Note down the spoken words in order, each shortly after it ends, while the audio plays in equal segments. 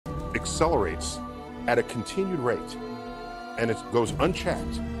accelerates at a continued rate, and it goes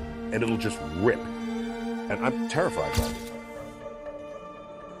unchecked, and it'll just rip. And I'm terrified by it.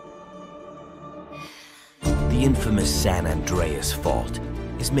 The infamous San Andreas Fault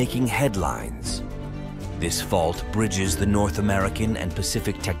is making headlines. This fault bridges the North American and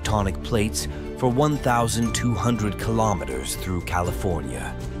Pacific tectonic plates for 1,200 kilometers through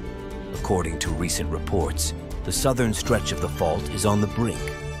California. According to recent reports, the southern stretch of the fault is on the brink,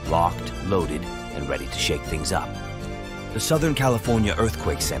 locked, loaded, and ready to shake things up. The Southern California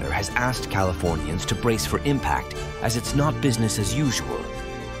Earthquake Center has asked Californians to brace for impact, as it's not business as usual.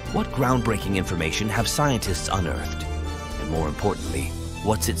 What groundbreaking information have scientists unearthed? And more importantly,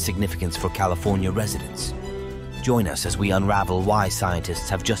 what's its significance for California residents? Join us as we unravel why scientists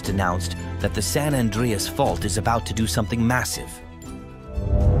have just announced that the San Andreas Fault is about to do something massive.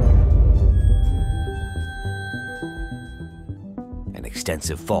 An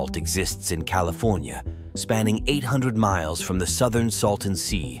extensive fault exists in California, spanning 800 miles from the southern Salton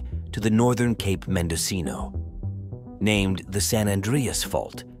Sea to the northern Cape Mendocino. Named the San Andreas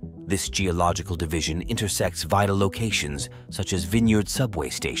Fault, this geological division intersects vital locations such as Vineyard subway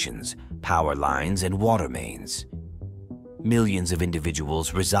stations, power lines, and water mains. Millions of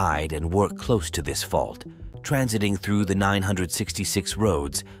individuals reside and work close to this fault, transiting through the 966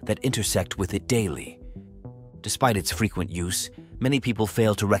 roads that intersect with it daily. Despite its frequent use, many people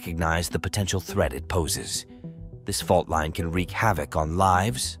fail to recognize the potential threat it poses. This fault line can wreak havoc on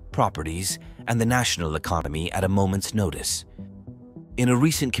lives, properties, and the national economy at a moment's notice. In a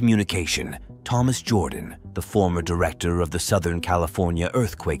recent communication, Thomas Jordan, the former director of the Southern California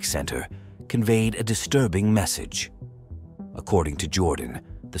Earthquake Center, conveyed a disturbing message. According to Jordan,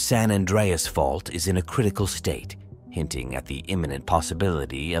 the San Andreas Fault is in a critical state, hinting at the imminent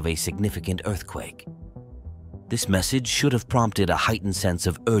possibility of a significant earthquake. This message should have prompted a heightened sense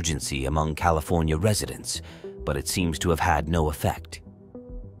of urgency among California residents, but it seems to have had no effect.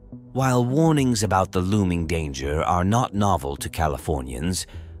 While warnings about the looming danger are not novel to Californians,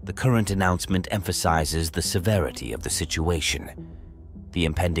 the current announcement emphasizes the severity of the situation. The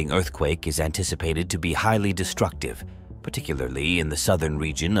impending earthquake is anticipated to be highly destructive, particularly in the southern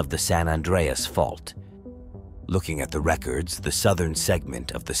region of the San Andreas Fault. Looking at the records, the southern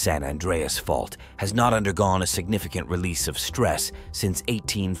segment of the San Andreas Fault has not undergone a significant release of stress since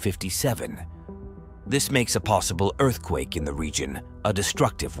 1857. This makes a possible earthquake in the region a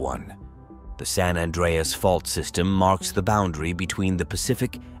destructive one. The San Andreas Fault system marks the boundary between the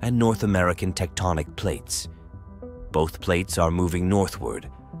Pacific and North American tectonic plates. Both plates are moving northward,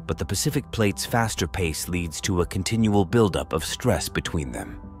 but the Pacific plate's faster pace leads to a continual buildup of stress between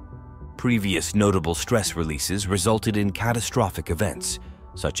them. Previous notable stress releases resulted in catastrophic events,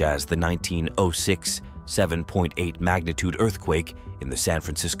 such as the 1906 7.8 magnitude earthquake in the San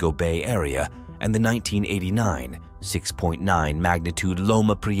Francisco Bay Area and the 1989 6.9 magnitude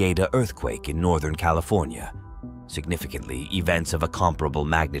Loma Prieta earthquake in Northern California. Significantly, events of a comparable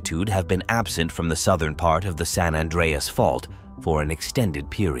magnitude have been absent from the southern part of the San Andreas Fault for an extended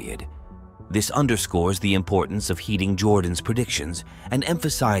period. This underscores the importance of heeding Jordan's predictions and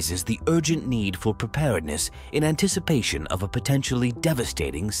emphasizes the urgent need for preparedness in anticipation of a potentially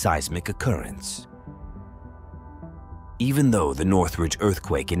devastating seismic occurrence. Even though the Northridge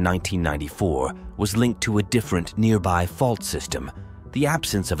earthquake in 1994 was linked to a different nearby fault system, the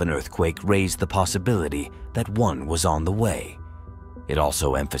absence of an earthquake raised the possibility that one was on the way. It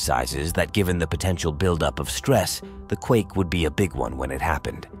also emphasizes that given the potential buildup of stress, the quake would be a big one when it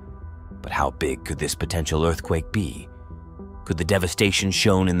happened. But how big could this potential earthquake be? Could the devastation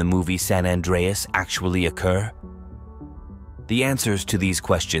shown in the movie San Andreas actually occur? The answers to these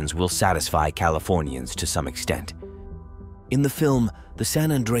questions will satisfy Californians to some extent. In the film, the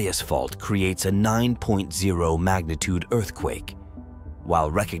San Andreas Fault creates a 9.0 magnitude earthquake. While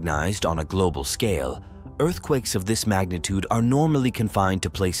recognized on a global scale, earthquakes of this magnitude are normally confined to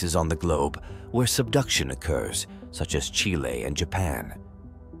places on the globe where subduction occurs, such as Chile and Japan.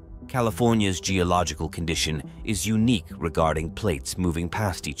 California's geological condition is unique regarding plates moving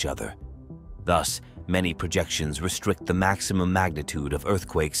past each other. Thus, many projections restrict the maximum magnitude of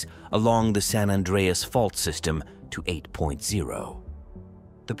earthquakes along the San Andreas Fault system to 8.0.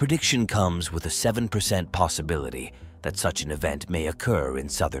 The prediction comes with a 7% possibility that such an event may occur in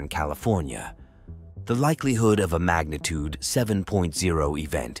Southern California. The likelihood of a magnitude 7.0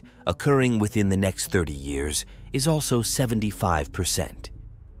 event occurring within the next 30 years is also 75%.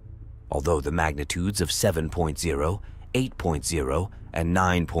 Although the magnitudes of 7.0, 8.0, and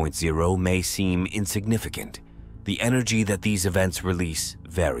 9.0 may seem insignificant, the energy that these events release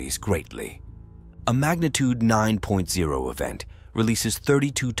varies greatly. A magnitude 9.0 event releases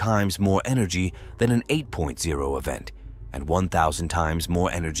 32 times more energy than an 8.0 event and 1,000 times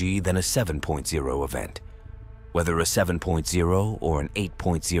more energy than a 7.0 event. Whether a 7.0 or an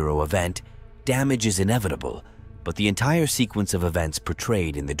 8.0 event, damage is inevitable, but the entire sequence of events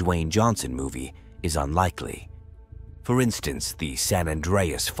portrayed in the Dwayne Johnson movie is unlikely. For instance, the San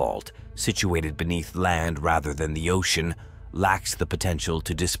Andreas Fault, situated beneath land rather than the ocean, lacks the potential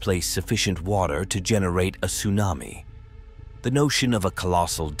to displace sufficient water to generate a tsunami. The notion of a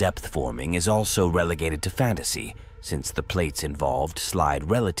colossal depth forming is also relegated to fantasy, since the plates involved slide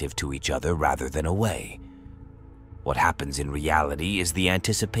relative to each other rather than away. What happens in reality is the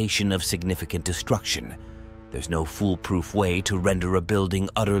anticipation of significant destruction. There's no foolproof way to render a building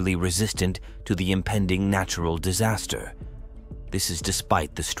utterly resistant to the impending natural disaster. This is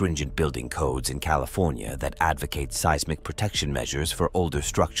despite the stringent building codes in California that advocate seismic protection measures for older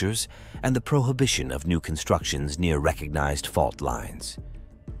structures and the prohibition of new constructions near recognized fault lines.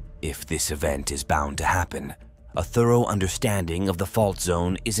 If this event is bound to happen, a thorough understanding of the fault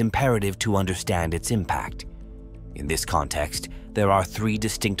zone is imperative to understand its impact. In this context, there are three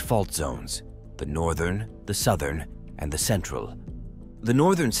distinct fault zones: the northern, the southern, and the central. The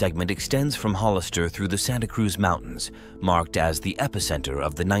northern segment extends from Hollister through the Santa Cruz Mountains, marked as the epicenter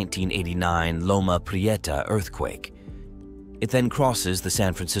of the 1989 Loma Prieta earthquake. It then crosses the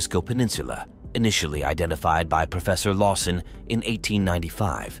San Francisco Peninsula, initially identified by Professor Lawson in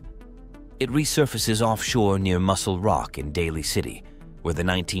 1895. It resurfaces offshore near Muscle Rock in Daly City, where the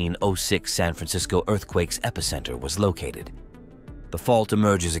 1906 San Francisco earthquake's epicenter was located. The fault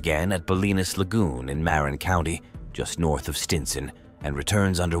emerges again at Bolinas Lagoon in Marin County, just north of Stinson, and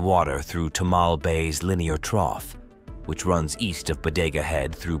returns underwater through Tamal Bay's linear trough, which runs east of Bodega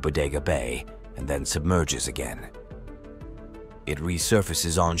Head through Bodega Bay and then submerges again. It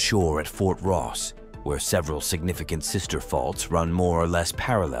resurfaces onshore at Fort Ross, where several significant sister faults run more or less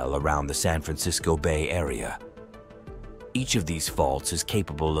parallel around the San Francisco Bay area. Each of these faults is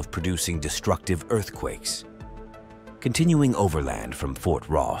capable of producing destructive earthquakes. Continuing overland from Fort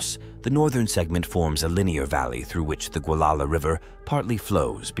Ross, the northern segment forms a linear valley through which the Gualala River partly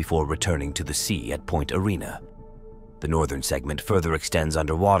flows before returning to the sea at Point Arena. The northern segment further extends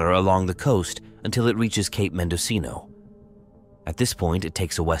underwater along the coast until it reaches Cape Mendocino. At this point, it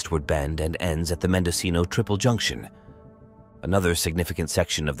takes a westward bend and ends at the Mendocino Triple Junction. Another significant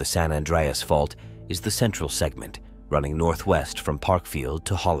section of the San Andreas Fault is the central segment, running northwest from Parkfield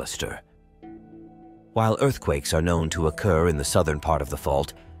to Hollister. While earthquakes are known to occur in the southern part of the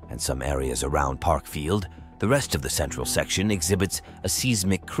fault and some areas around Parkfield, the rest of the central section exhibits a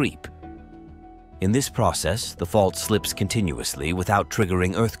seismic creep. In this process, the fault slips continuously without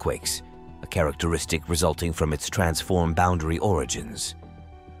triggering earthquakes, a characteristic resulting from its transform boundary origins.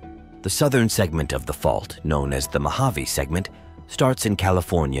 The southern segment of the fault, known as the Mojave segment, starts in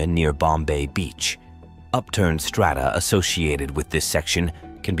California near Bombay Beach. Upturned strata associated with this section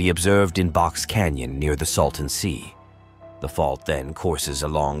can be observed in Box Canyon near the Salton Sea. The fault then courses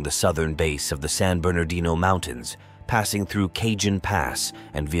along the southern base of the San Bernardino Mountains, passing through Cajun Pass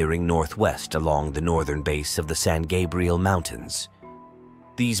and veering northwest along the northern base of the San Gabriel Mountains.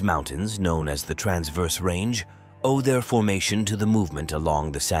 These mountains, known as the Transverse Range, owe their formation to the movement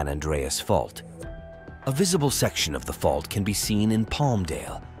along the San Andreas Fault. A visible section of the fault can be seen in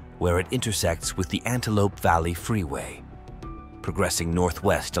Palmdale, where it intersects with the Antelope Valley Freeway. Progressing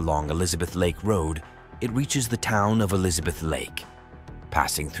northwest along Elizabeth Lake Road, it reaches the town of Elizabeth Lake.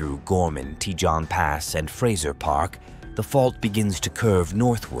 Passing through Gorman, Tejon Pass, and Fraser Park, the fault begins to curve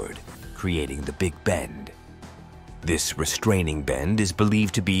northward, creating the Big Bend. This restraining bend is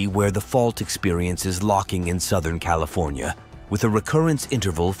believed to be where the fault experiences locking in Southern California, with a recurrence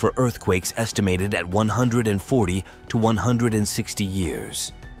interval for earthquakes estimated at 140 to 160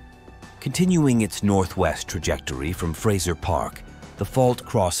 years. Continuing its northwest trajectory from Fraser Park, the fault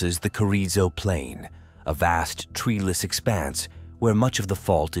crosses the Carrizo Plain, a vast treeless expanse where much of the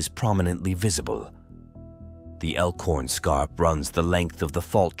fault is prominently visible. The Elkhorn Scarp runs the length of the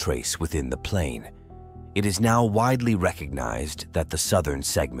fault trace within the plain. It is now widely recognized that the southern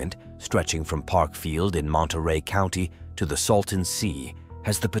segment, stretching from Parkfield in Monterey County to the Salton Sea,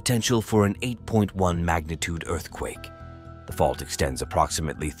 has the potential for an 8.1 magnitude earthquake. The fault extends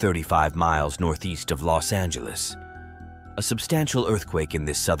approximately 35 miles northeast of Los Angeles. A substantial earthquake in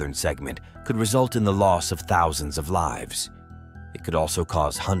this southern segment could result in the loss of thousands of lives. It could also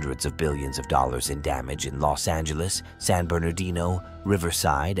cause hundreds of billions of dollars in damage in Los Angeles, San Bernardino,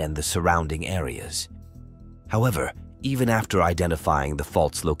 Riverside, and the surrounding areas. However, even after identifying the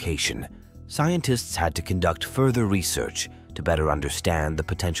fault's location, scientists had to conduct further research to better understand the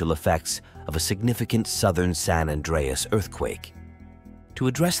potential effects of a significant southern San Andreas earthquake. To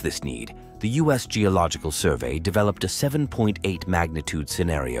address this need, the U.S. Geological Survey developed a 7.8 magnitude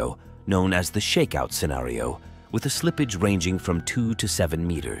scenario known as the shakeout scenario, with a slippage ranging from 2 to 7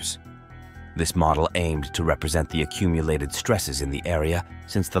 meters. This model aimed to represent the accumulated stresses in the area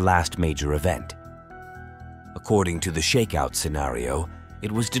since the last major event. According to the shakeout scenario,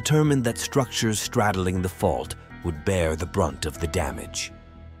 it was determined that structures straddling the fault would bear the brunt of the damage.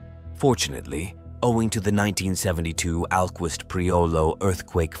 Fortunately, owing to the 1972 Alquist-Priolo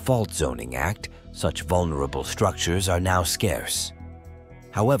Earthquake Fault Zoning Act, such vulnerable structures are now scarce.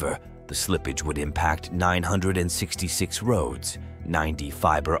 However, the slippage would impact 966 roads, 90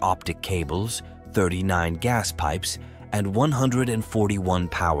 fiber optic cables, 39 gas pipes, and 141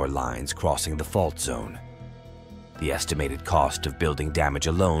 power lines crossing the fault zone. The estimated cost of building damage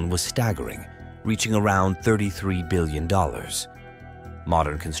alone was staggering, reaching around $33 billion.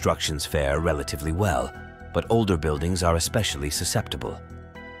 Modern constructions fare relatively well, but older buildings are especially susceptible.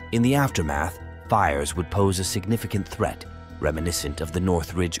 In the aftermath, fires would pose a significant threat, reminiscent of the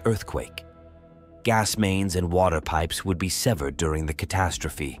Northridge earthquake. Gas mains and water pipes would be severed during the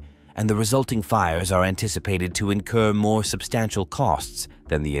catastrophe, and the resulting fires are anticipated to incur more substantial costs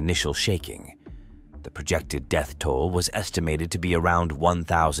than the initial shaking. The projected death toll was estimated to be around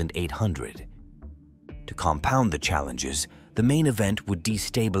 1,800. To compound the challenges, the main event would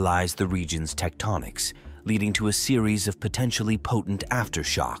destabilize the region's tectonics, leading to a series of potentially potent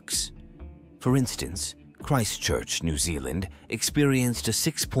aftershocks. For instance, Christchurch, New Zealand, experienced a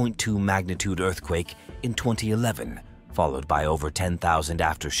 6.2 magnitude earthquake in 2011, followed by over 10,000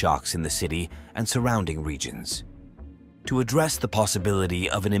 aftershocks in the city and surrounding regions. To address the possibility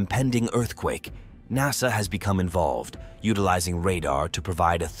of an impending earthquake, NASA has become involved, utilizing radar to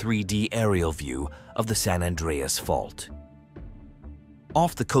provide a 3D aerial view of the San Andreas Fault.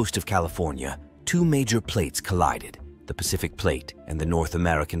 Off the coast of California, two major plates collided, the Pacific Plate and the North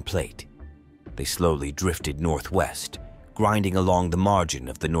American Plate. They slowly drifted northwest, grinding along the margin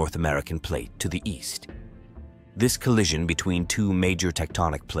of the North American Plate to the east. This collision between two major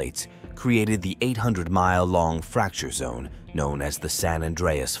tectonic plates created the 800-mile-long fracture zone known as the San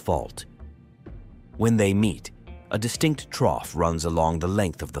Andreas Fault. When they meet, a distinct trough runs along the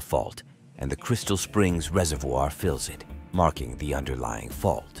length of the fault, and the Crystal Springs Reservoir fills it, marking the underlying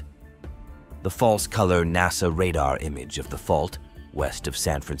fault. The false-color NASA radar image of the fault, west of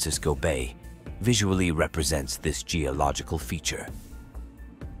San Francisco Bay, visually represents this geological feature.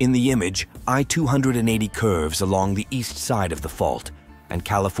 In the image, I-280 curves along the east side of the fault, and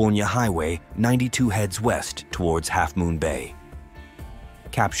California Highway 92 heads west towards Half Moon Bay.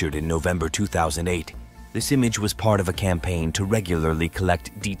 Captured in November 2008, this image was part of a campaign to regularly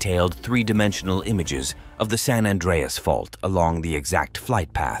collect detailed three-dimensional images of the San Andreas Fault along the exact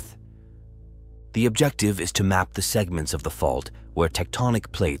flight path. The objective is to map the segments of the fault where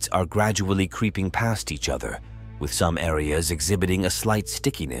tectonic plates are gradually creeping past each other, with some areas exhibiting a slight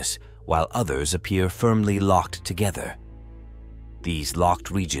stickiness while others appear firmly locked together. These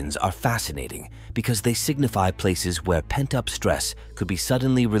locked regions are fascinating because they signify places where pent-up stress could be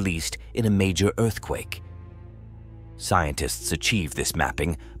suddenly released in a major earthquake. Scientists achieve this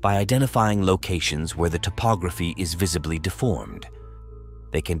mapping by identifying locations where the topography is visibly deformed.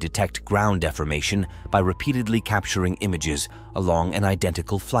 They can detect ground deformation by repeatedly capturing images along an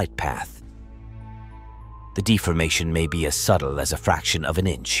identical flight path. The deformation may be as subtle as a fraction of an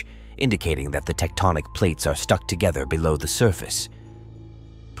inch, indicating that the tectonic plates are stuck together below the surface.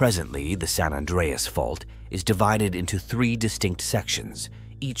 Presently, the San Andreas Fault is divided into three distinct sections,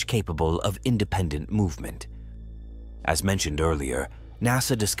 each capable of independent movement. As mentioned earlier,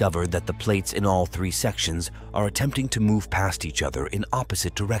 NASA discovered that the plates in all three sections are attempting to move past each other in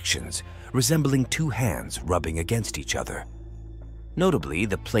opposite directions, resembling two hands rubbing against each other. Notably,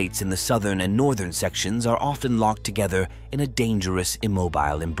 the plates in the southern and northern sections are often locked together in a dangerous,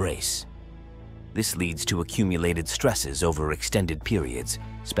 immobile embrace. This leads to accumulated stresses over extended periods,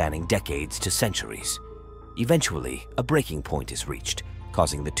 spanning decades to centuries. Eventually, a breaking point is reached,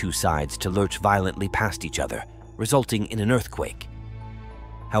 causing the two sides to lurch violently past each other, resulting in an earthquake.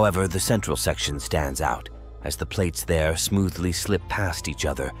 However, the central section stands out, as the plates there smoothly slip past each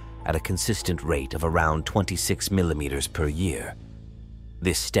other at a consistent rate of around 26 millimeters per year.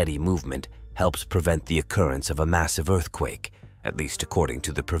 This steady movement helps prevent the occurrence of a massive earthquake, at least according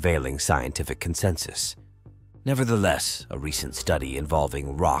to the prevailing scientific consensus. Nevertheless, a recent study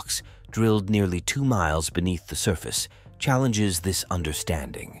involving rocks drilled nearly 2 miles beneath the surface challenges this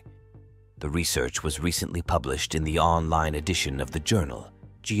understanding. The research was recently published in the online edition of the journal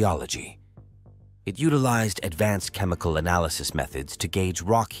Geology. It utilized advanced chemical analysis methods to gauge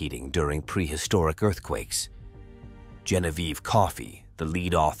rock heating during prehistoric earthquakes. Genevieve Coffey, the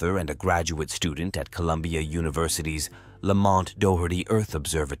lead author and a graduate student at Columbia University's Lamont Doherty Earth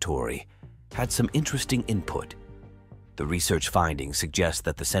Observatory, had some interesting input. The research findings suggest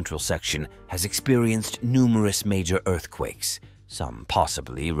that the central section has experienced numerous major earthquakes, some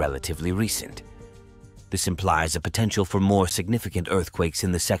possibly relatively recent. This implies a potential for more significant earthquakes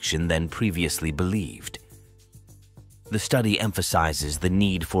in the section than previously believed. The study emphasizes the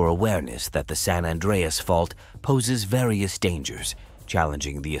need for awareness that the San Andreas Fault poses various dangers,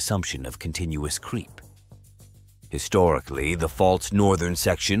 challenging the assumption of continuous creep. Historically, the fault's northern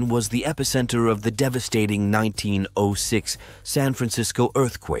section was the epicenter of the devastating 1906 San Francisco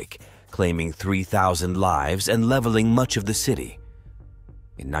earthquake, claiming 3,000 lives and leveling much of the city.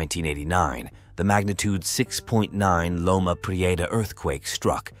 In 1989, the magnitude 6.9 Loma Prieta earthquake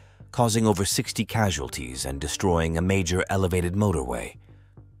struck, causing over 60 casualties and destroying a major elevated motorway.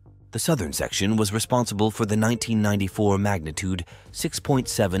 The southern section was responsible for the 1994 magnitude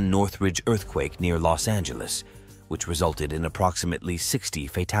 6.7 Northridge earthquake near Los Angeles, which resulted in approximately 60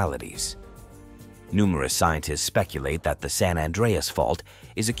 fatalities. Numerous scientists speculate that the San Andreas Fault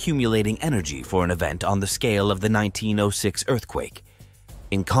is accumulating energy for an event on the scale of the 1906 earthquake.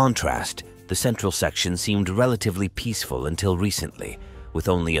 In contrast, the central section seemed relatively peaceful until recently, with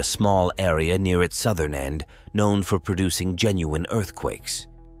only a small area near its southern end known for producing genuine earthquakes.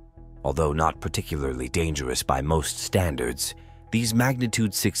 Although not particularly dangerous by most standards, these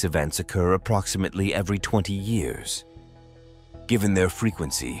magnitude 6 events occur approximately every 20 years. Given their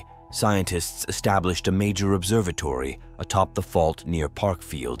frequency, scientists established a major observatory atop the fault near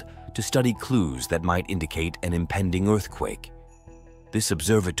Parkfield to study clues that might indicate an impending earthquake. This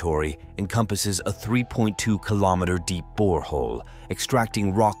observatory encompasses a 3.2-kilometer deep borehole,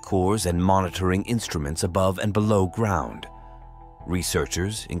 extracting rock cores and monitoring instruments above and below ground.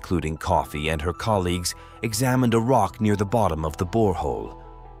 Researchers, including Coffey and her colleagues, examined a rock near the bottom of the borehole.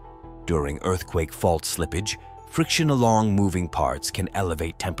 During earthquake fault slippage, friction along moving parts can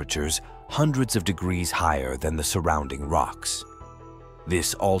elevate temperatures hundreds of degrees higher than the surrounding rocks.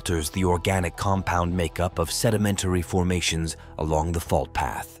 This alters the organic compound makeup of sedimentary formations along the fault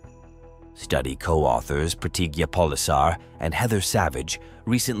path. Study co-authors Pratigya Polisar and Heather Savage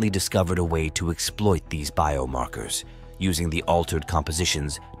recently discovered a way to exploit these biomarkers, using the altered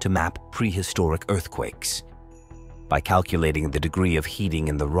compositions to map prehistoric earthquakes. By calculating the degree of heating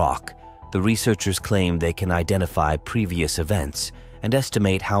in the rock, the researchers claim they can identify previous events and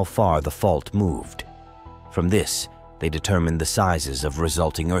estimate how far the fault moved. From this, they determined the sizes of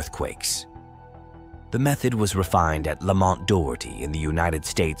resulting earthquakes. The method was refined at Lamont Doherty in the United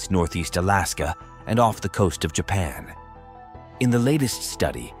States Northeast Alaska and off the coast of Japan. In the latest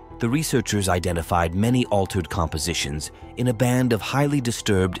study, the researchers identified many altered compositions in a band of highly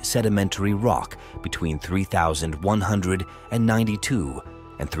disturbed sedimentary rock between 3,192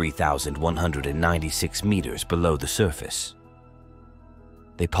 and 3,196 meters below the surface.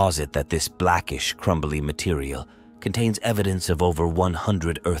 They posit that this blackish, crumbly material contains evidence of over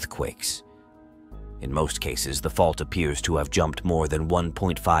 100 earthquakes. In most cases, the fault appears to have jumped more than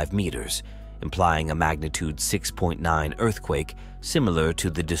 1.5 meters, implying a magnitude 6.9 earthquake similar to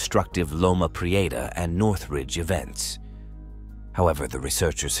the destructive Loma Prieta and Northridge events. However, the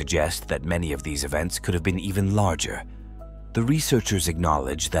researchers suggest that many of these events could have been even larger. The researchers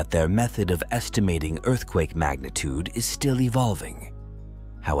acknowledge that their method of estimating earthquake magnitude is still evolving.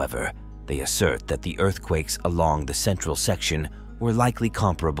 However, they assert that the earthquakes along the central section were likely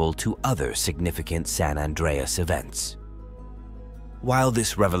comparable to other significant San Andreas events. While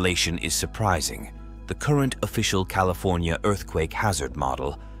this revelation is surprising, the current official California earthquake hazard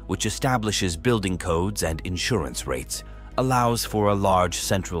model, which establishes building codes and insurance rates, allows for a large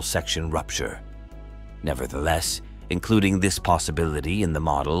central section rupture. Nevertheless, including this possibility in the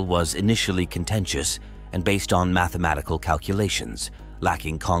model was initially contentious and based on mathematical calculations,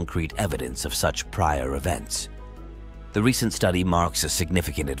 lacking concrete evidence of such prior events. The recent study marks a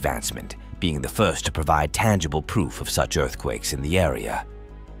significant advancement, being the first to provide tangible proof of such earthquakes in the area.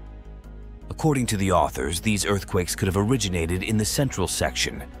 According to the authors, these earthquakes could have originated in the central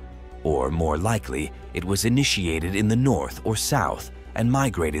section, or more likely, it was initiated in the north or south and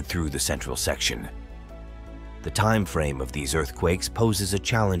migrated through the central section. The time frame of these earthquakes poses a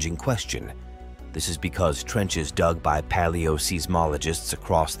challenging question. This is because trenches dug by paleoseismologists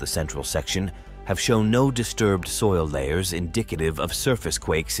across the central section have shown no disturbed soil layers indicative of surface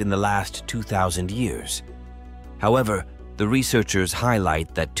quakes in the last 2,000 years. However, the researchers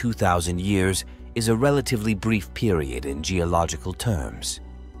highlight that 2,000 years is a relatively brief period in geological terms.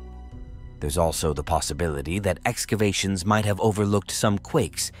 There's also the possibility that excavations might have overlooked some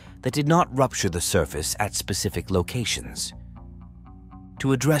quakes that did not rupture the surface at specific locations.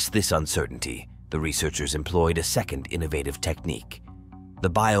 To address this uncertainty, the researchers employed a second innovative technique.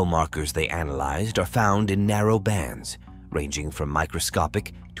 The biomarkers they analyzed are found in narrow bands, ranging from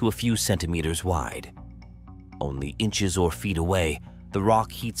microscopic to a few centimeters wide. Only inches or feet away, the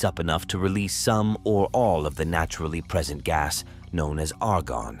rock heats up enough to release some or all of the naturally present gas known as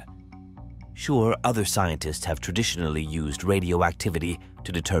argon. Sure, other scientists have traditionally used radioactivity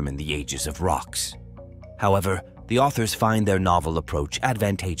to determine the ages of rocks. However, the authors find their novel approach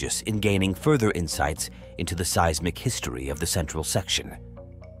advantageous in gaining further insights into the seismic history of the central section.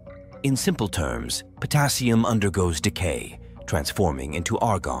 In simple terms, potassium undergoes decay, transforming into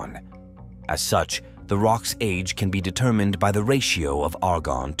argon. As such, the rock's age can be determined by the ratio of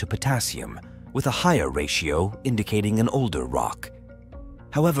argon to potassium, with a higher ratio indicating an older rock.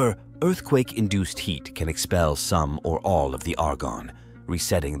 However, earthquake-induced heat can expel some or all of the argon,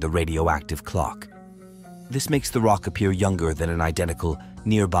 resetting the radioactive clock. This makes the rock appear younger than an identical,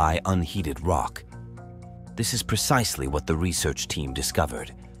 nearby unheated rock. This is precisely what the research team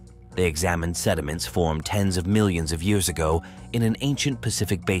discovered. They examined sediments formed tens of millions of years ago in an ancient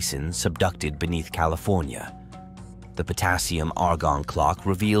Pacific basin subducted beneath California. The potassium-argon clock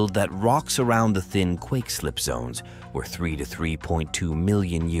revealed that rocks around the thin quake slip zones were 3 to 3.2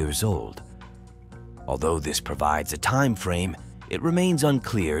 million years old. Although this provides a time frame, it remains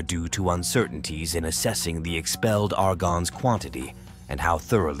unclear due to uncertainties in assessing the expelled argon's quantity and how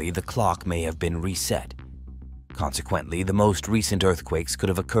thoroughly the clock may have been reset. Consequently, the most recent earthquakes could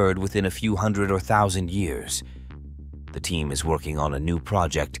have occurred within a few hundred or thousand years. The team is working on a new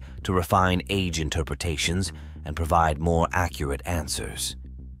project to refine age interpretations and provide more accurate answers.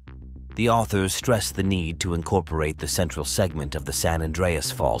 The authors stress the need to incorporate the central segment of the San Andreas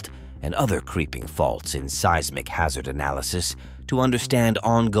Fault and other creeping faults in seismic hazard analysis to understand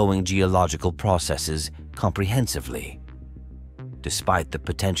ongoing geological processes comprehensively. Despite the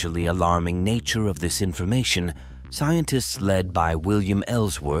potentially alarming nature of this information, scientists led by William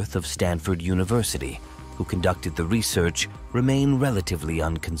Ellsworth of Stanford University, who conducted the research, remain relatively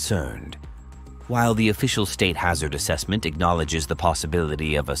unconcerned. While the official state hazard assessment acknowledges the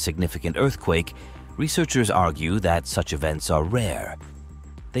possibility of a significant earthquake, researchers argue that such events are rare.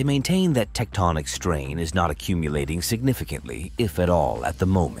 They maintain that tectonic strain is not accumulating significantly, if at all, at the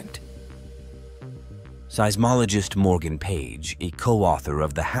moment. Seismologist Morgan Page, a co-author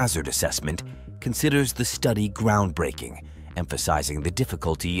of the hazard assessment, considers the study groundbreaking, emphasizing the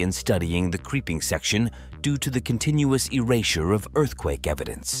difficulty in studying the creeping section due to the continuous erasure of earthquake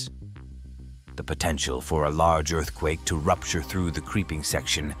evidence. The potential for a large earthquake to rupture through the creeping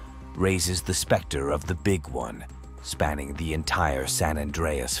section raises the specter of the big one, spanning the entire San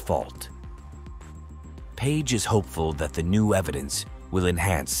Andreas Fault. Page is hopeful that the new evidence will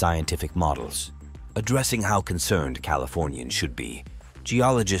enhance scientific models. Addressing how concerned Californians should be,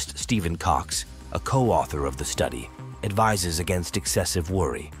 geologist Stephen Cox, a co-author of the study, advises against excessive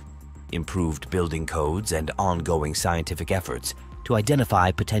worry. Improved building codes and ongoing scientific efforts to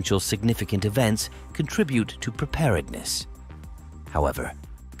identify potential significant events contribute to preparedness. However,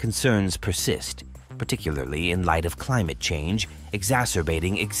 concerns persist, particularly in light of climate change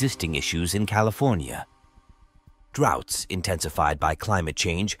exacerbating existing issues in California. Droughts intensified by climate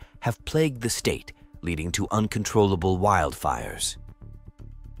change have plagued the state, leading to uncontrollable wildfires.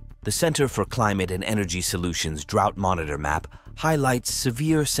 The Center for Climate and Energy Solutions Drought Monitor map highlights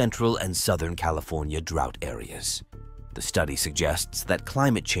severe central and southern California drought areas. The study suggests that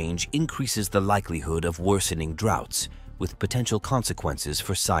climate change increases the likelihood of worsening droughts, with potential consequences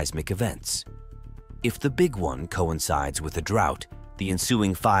for seismic events. If the big one coincides with a drought, the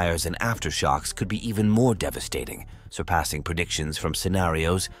ensuing fires and aftershocks could be even more devastating, surpassing predictions from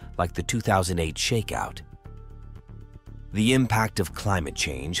scenarios like the 2008 shakeout. The impact of climate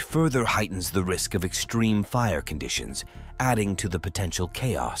change further heightens the risk of extreme fire conditions, adding to the potential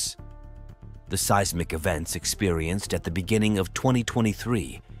chaos. The seismic events experienced at the beginning of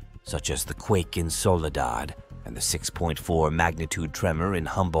 2023, such as the quake in Soledad and the 6.4 magnitude tremor in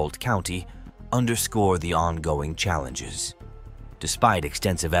Humboldt County, underscore the ongoing challenges. Despite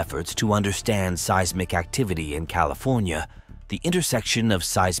extensive efforts to understand seismic activity in California, the intersection of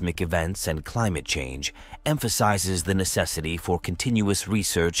seismic events and climate change emphasizes the necessity for continuous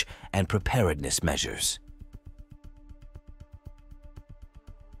research and preparedness measures.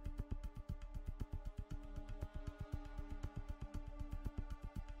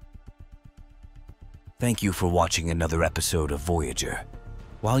 Thank you for watching another episode of Voyager.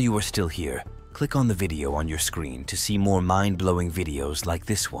 While you are still here, click on the video on your screen to see more mind-blowing videos like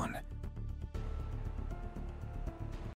this one.